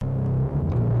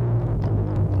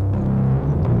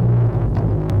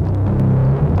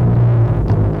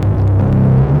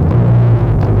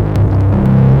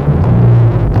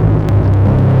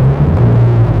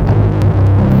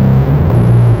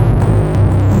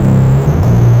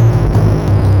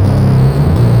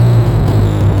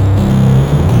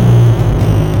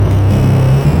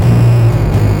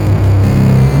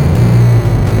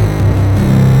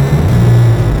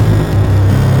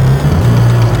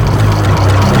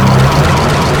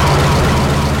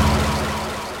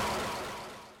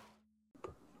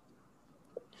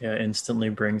instantly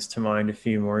brings to mind a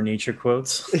few more Nietzsche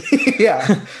quotes.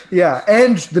 Yeah, yeah,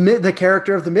 and the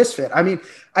character of the misfit. I mean,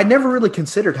 I never really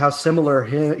considered how similar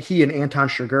he and Anton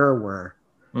Chigurh were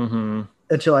Mm-hmm.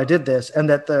 until I did this, and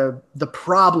that the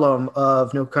problem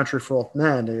of No Country for Old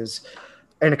Men is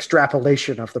an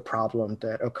extrapolation of the problem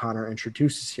that O'Connor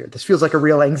introduces here. This feels like a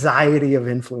real anxiety of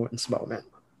influence moment.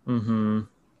 Mm-hmm.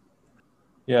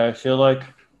 Yeah, I feel like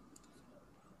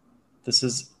this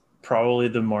is probably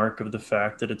the mark of the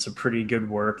fact that it's a pretty good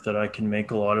work that I can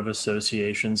make a lot of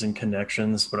associations and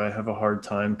connections, but I have a hard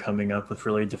time coming up with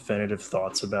really definitive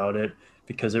thoughts about it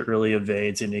because it really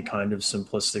evades any kind of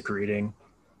simplistic reading.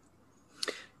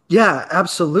 Yeah,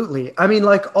 absolutely. I mean,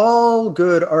 like all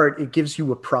good art, it gives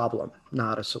you a problem,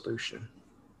 not a solution.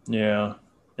 Yeah.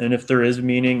 And if there is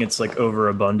meaning, it's like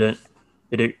overabundant.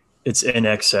 It's in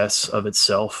excess of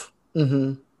itself.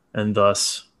 Mm-hmm. And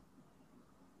thus,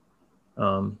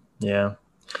 yeah.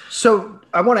 So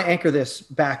I want to anchor this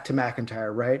back to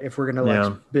McIntyre, right? If we're going to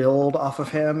like Yeah. build off of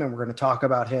him and we're going to talk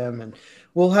about him, and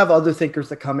we'll have other thinkers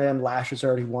that come in. Lash is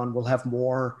already one. We'll have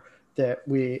more that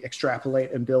we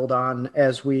extrapolate and build on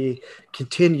as we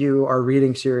continue our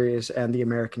reading series and the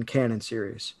American Canon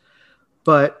series.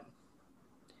 But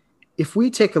if we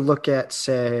take a look at,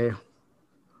 say,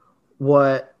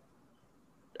 what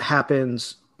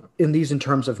happens in these in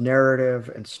terms of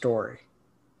narrative and story,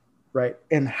 right?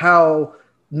 And how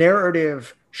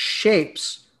narrative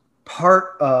shapes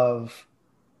part of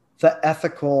the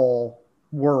ethical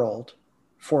world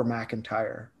for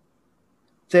McIntyre,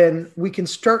 then we can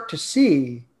start to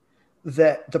see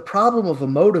that the problem of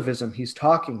emotivism he's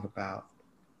talking about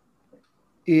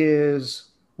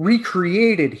is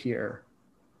recreated here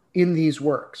in these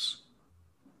works,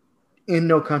 in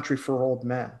No Country for Old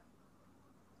Men.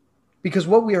 Because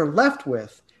what we are left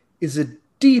with is a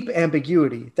deep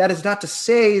ambiguity. That is not to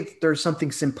say that there's something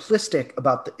simplistic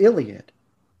about the Iliad,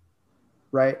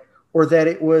 right? Or that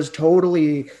it was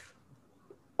totally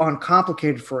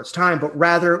uncomplicated for its time, but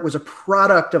rather it was a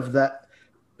product of the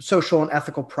social and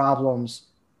ethical problems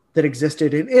that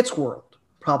existed in its world.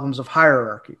 Problems of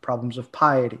hierarchy, problems of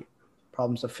piety,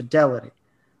 problems of fidelity,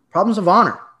 problems of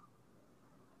honor.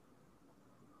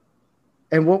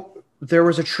 And there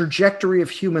was a trajectory of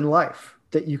human life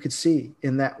that you could see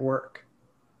in that work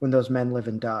when those men live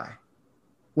and die,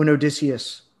 when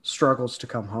Odysseus struggles to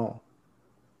come home,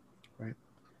 right?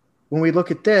 When we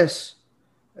look at this,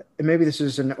 and maybe this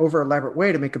is an over elaborate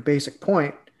way to make a basic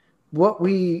point, what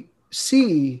we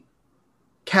see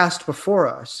cast before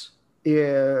us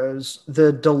is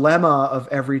the dilemma of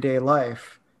everyday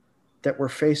life that we're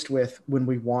faced with when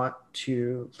we want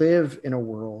to live in a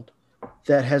world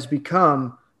that has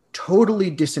become totally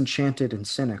disenchanted and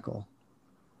cynical,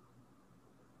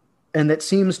 and that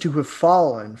seems to have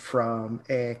fallen from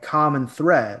a common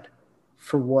thread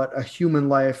for what a human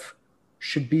life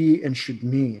should be and should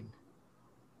mean.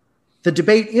 The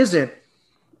debate isn't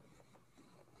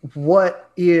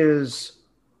what is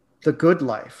the good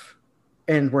life,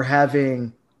 and we're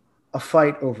having a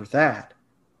fight over that.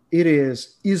 It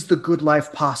is the good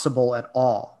life possible at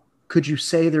all? Could you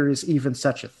say there is even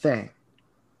such a thing?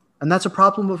 And that's a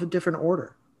problem of a different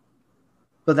order.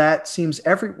 But that seems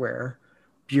everywhere,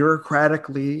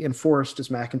 bureaucratically enforced, as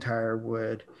McIntyre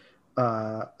would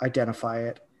identify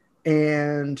it,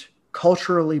 and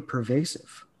culturally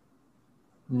pervasive.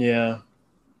 Yeah.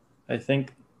 I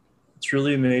think it's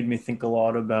really made me think a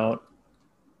lot about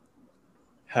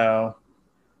how,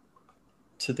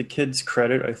 to the kids'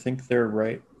 credit, I think they're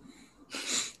right.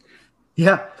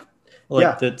 Yeah, Like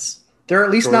yeah. that's They're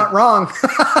at least George. not wrong.